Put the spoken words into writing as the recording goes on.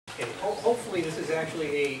hopefully this is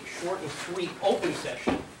actually a short and sweet open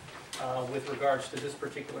session with regards to this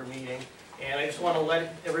particular meeting. And I just want to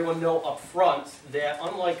let everyone know up front that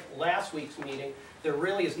unlike last week's meeting, there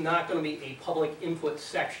really is not going to be a public input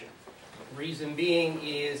section. Reason being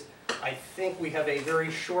is I think we have a very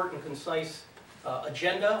short and concise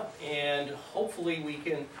agenda, and hopefully we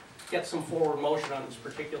can get some forward motion on this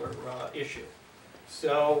particular issue.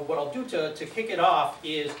 So what I'll do to kick it off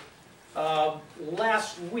is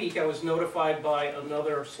last week I was notified by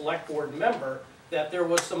another select board member that there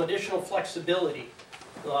was some additional flexibility,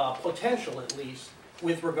 potential at least,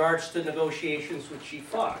 with regards to negotiations with Chief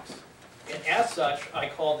Fox. And as such, I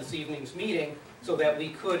called this evening's meeting so that we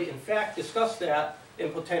could in fact discuss that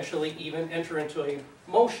and potentially even enter into a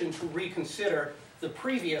motion to reconsider the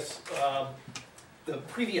previous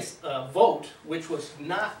vote, which was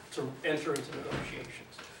not to enter into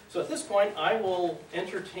negotiations. So at this point, I will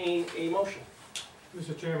entertain a motion.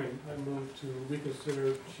 Mr. Chairman, I move to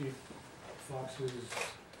reconsider Chief Fox's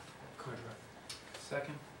contract.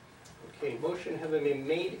 Second. Okay, motion has been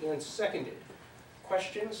made and seconded.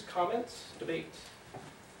 Questions, comments, debate?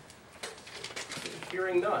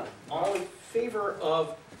 Hearing none. All in favor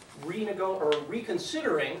of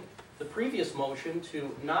reconsidering the previous motion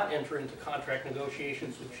to not enter into contract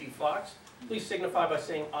negotiations with Chief Fox, please signify by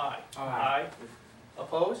saying aye. Aye. Aye.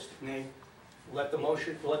 Opposed? Nay. Let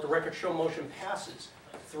the record show motion passes.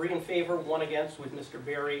 3 in favor, 1 against, with Mr.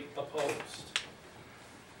 Berry opposed.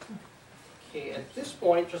 Okay, at this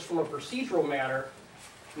point, just from a procedural matter,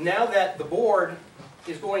 now that the board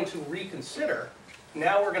is going to reconsider,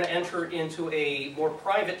 now we're going to enter into a more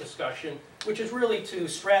private discussion, which is really to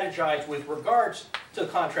strategize with regards to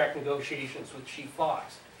contract negotiations with Chief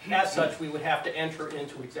Fox. As such, we would have to enter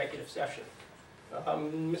into executive session.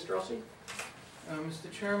 Mr. Elsey? Mr.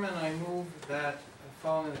 Chairman, I move that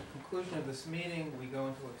following the conclusion of this meeting, we go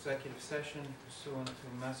into executive session pursuant to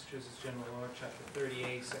Massachusetts General Law, Chapter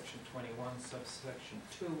 38, Section 21, Subsection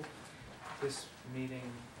 2. This meeting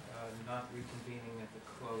not reconvening at the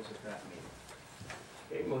close of that meeting.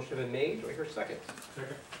 Okay, motion been made. Do I hear a second?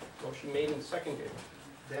 Second. Motion made and seconded.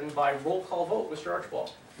 Then by roll call vote, Mr.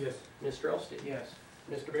 Archibald? Yes. Mr. Elsey? Yes.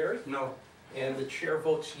 Mr. Berry? No. And the chair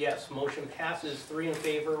votes yes. Motion passes 3 in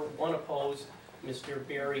favor, 1 opposed, Mr.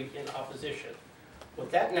 Berry in opposition.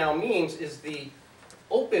 What that now means is the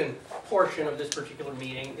open portion of this particular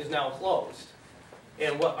meeting is now closed.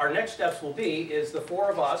 And what our next steps will be is the 4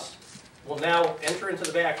 of us will now enter into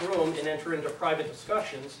the back room and enter into private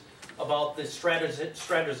discussions about the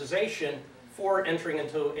strategization for entering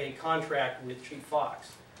into a contract with Chief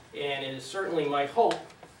Fox. And it is certainly my hope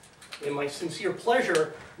and my sincere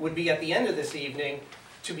pleasure would be at the end of this evening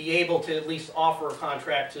to be able to at least offer a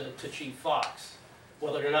contract to Chief Fox.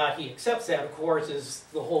 Whether or not he accepts that, of course, is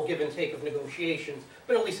the whole give and take of negotiations,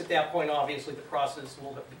 but at least at that point, obviously, the process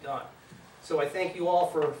will have begun. So I thank you all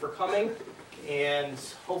for coming, and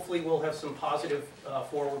hopefully we'll have some positive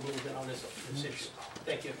forward movement on this issue.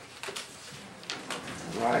 Thank you.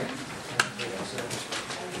 Right.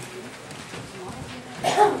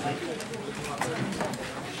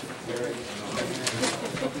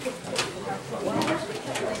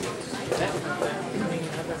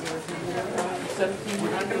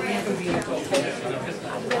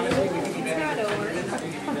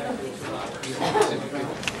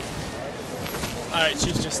 All right,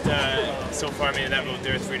 Chief, just so far made that vote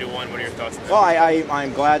there 3-1. What are your thoughts on that? Well,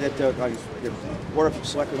 I'm glad that the Board of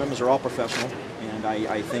Selectmen members are all professional, and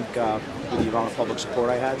I think with the amount of public support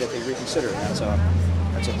I had, that they reconsider. That's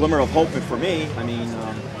a glimmer of hope for me. I mean,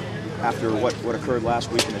 after what occurred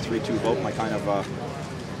last week in the 3-2 vote, my kind of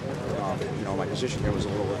my position here was a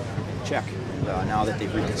little check. And now that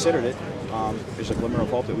they've reconsidered it, there's a glimmer of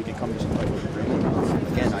hope that we can come to some type of agreement.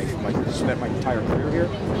 Again, I've spent my entire career here,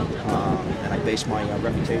 and I base my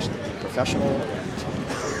reputation on being professional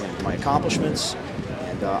and my accomplishments.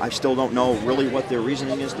 And I still don't know really what their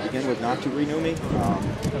reasoning is to begin with not to renew me.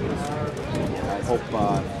 And I hope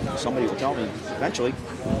somebody will tell me eventually.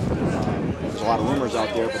 There's a lot of rumors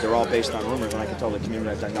out there, but they're all based on rumors, and I can tell the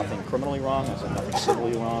community I've done nothing criminally wrong, I've done nothing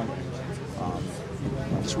civilly wrong.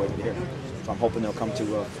 I'm just waiting to hear. So I'm hoping they'll come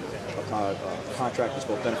to a contract that's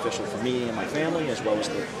both beneficial for me and my family, as well as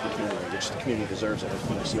the community, which the community deserves it.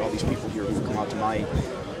 I see all these people here who come out to my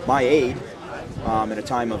aid at a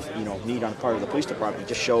time of need on the part of the police department. It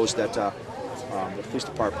just shows that the police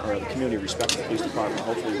department, or the community, respects the police department.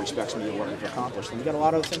 Hopefully, respects me and what we've accomplished. And we got a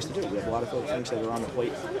lot of other things to do. We have a lot of other things that are on the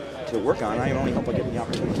plate to work on. I only hope I get the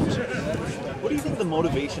opportunities. What do you think the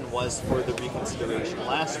motivation was for the reconsideration?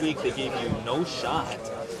 Last week they gave you no shot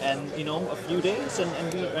and you know, a few days,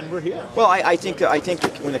 and we're here. Well, I think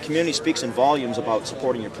when the community speaks in volumes about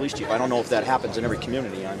supporting your police chief, I don't know if that happens in every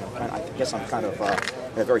community. I guess I'm kind of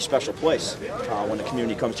in a very special place when the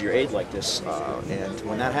community comes to your aid like this, and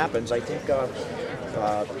when that happens, I think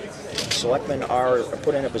selectmen are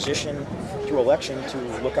put in a position through election to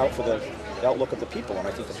look out for the outlook of the people, and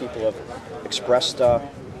I think the people have expressed their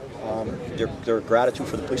gratitude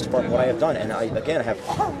for the police department, what I have done, and I, again, have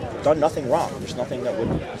done nothing wrong. There's nothing that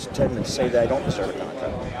would tend to say that I don't deserve a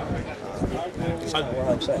contract. That's kind of what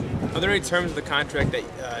I'm saying. Are there any terms of the contract that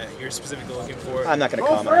you're specifically looking for? I'm not going to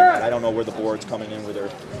comment on that. I don't know where the board's coming in with their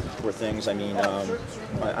things. I mean, I'm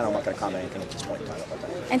not going to comment anything at this point in time about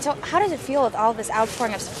that. And so how does it feel with all this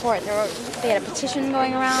outpouring of support? They had a petition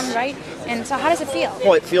going around, right? And so how does it feel?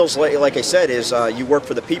 Well, it feels like I said, is you work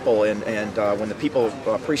for the people, and when the people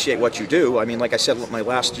appreciate what you do, I mean, like I said, my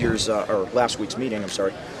last week's meeting, I'm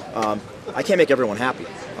sorry, I can't make everyone happy.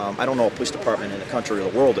 I don't know a police department in the country or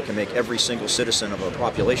the world that can make every single citizen of a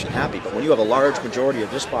population happy, but when you have a large majority of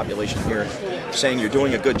this population here saying you're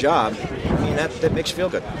doing a good job, I mean, that makes you feel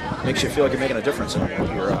good. It makes you feel like you're making a difference in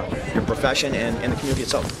your profession and the community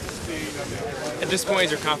itself. At this point,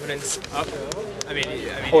 is your confidence up? I mean,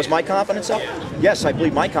 is my confidence up? Yeah. Yes, I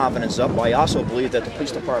believe my confidence is up. I also believe that the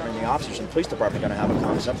police department and the officers in the police department are going to have a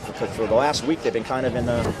confidence up, because for the last week they've been kind of in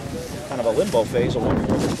a limbo phase of wondering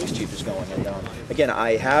where the police chief is going. And again,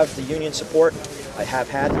 I have the union support. I have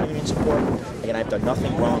had the union support. Again, I've done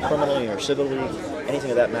nothing wrong criminally or civilly,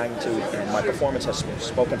 anything of that magnitude, and my performance has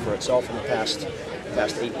spoken for itself in the past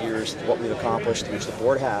 8 years, what we've accomplished, which the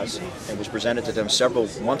board has, and was presented to them several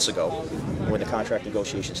months ago when the contract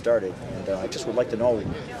negotiation started. And I just would like to know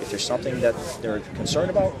if there's something that they're concerned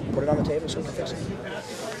about, put it on the table so we can fix it.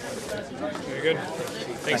 Very good.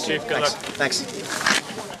 Thanks, Chief. Good luck. Thanks.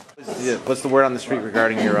 What's the word on the street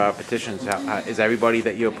regarding your petitions? Is everybody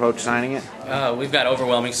that you approach signing it? We've got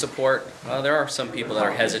overwhelming support. There are some people that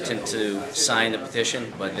are hesitant to sign the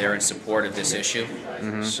petition, but they're in support of this issue.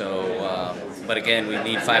 Mm-hmm. So, but again, we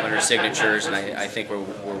need 500 signatures, and I think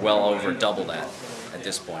we're well over double that at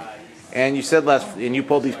this point. And you said and you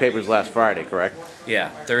pulled these papers last Friday, correct? Yeah,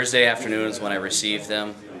 Thursday afternoon is when I received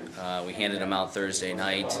them. We handed them out Thursday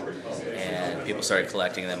night, and people started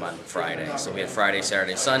collecting them on Friday. So we had Friday,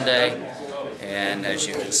 Saturday, Sunday, and as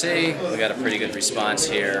you can see, we got a pretty good response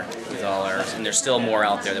here with all ours, and there's still more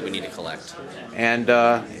out there that we need to collect. And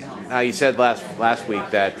now you said last week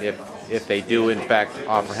that if they do in fact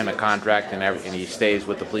offer him a contract and he stays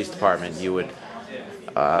with the police department, you would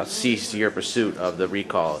cease your pursuit of the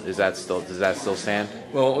recall. Does that still stand?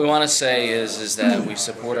 Well, what we want to say is that we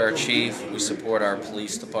support our chief, we support our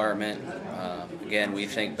police department. Again, we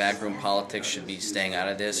think backroom politics should be staying out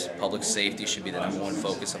of this. Public safety should be the #1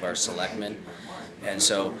 focus of our selectmen. And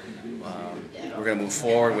so we're going to move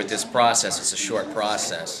forward with this process. It's a short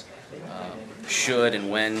process. Should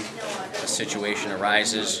and when a situation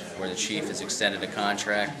arises where the chief has extended a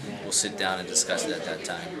contract, we'll sit down and discuss it at that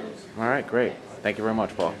time. All right, great. Thank you very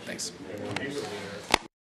much, Paul. Thanks.